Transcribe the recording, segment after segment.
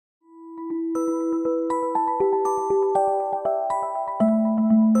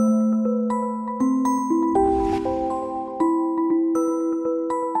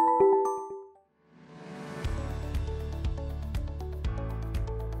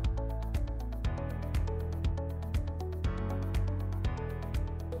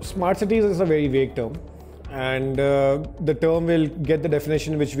smart cities is a very vague term, and the term will get the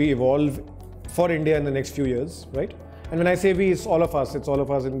definition which we evolve for India in the next few years, right? And when I say we, it's all of us. It's all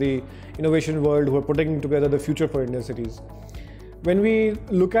of us in the innovation world who are putting together the future for Indian cities. When we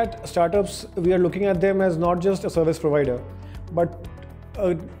look at startups, we are looking at them as not just a service provider, but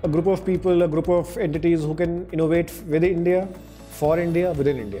a group of people, a group of entities who can innovate within India, for India,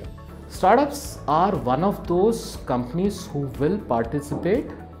 within India. Startups are one of those companies who will participate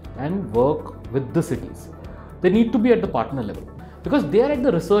and work with the cities. They need to be at the partner level because they are at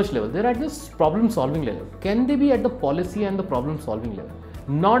the research level, they are at the problem solving level. Can they be at the policy and the problem solving level,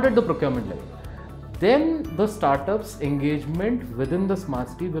 not at the procurement level? Then the startups engagement within the smart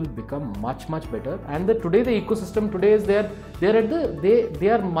city will become much better. And today the ecosystem today is they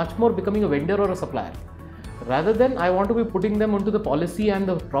are much more becoming a vendor or a supplier, rather than I want to be putting them onto the policy and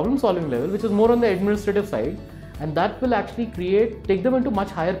the problem solving level, which is more on the administrative side, and that will actually take them into much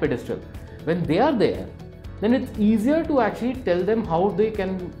higher pedestal. When they are there, then it's easier to actually tell them how they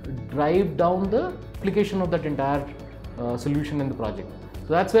can drive down the application of that entire solution in the project.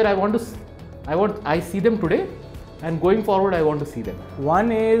 So that's where I see them today, and going forward I want to see them.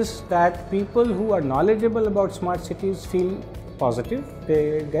 One is that people who are knowledgeable about smart cities feel positive,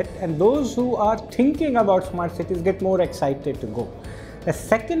 and those who are thinking about smart cities get more excited to go. The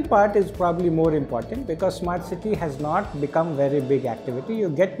second part is probably more important because smart city has not become very big activity. You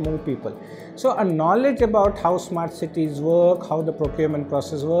get more people. So a knowledge about how smart cities work, how the procurement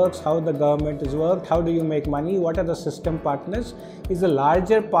process works, how the government is worked, how do you make money, what are the system partners, is a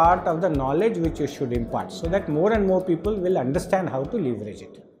larger part of the knowledge which you should impart so that more and more people will understand how to leverage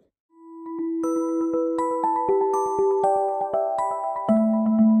it.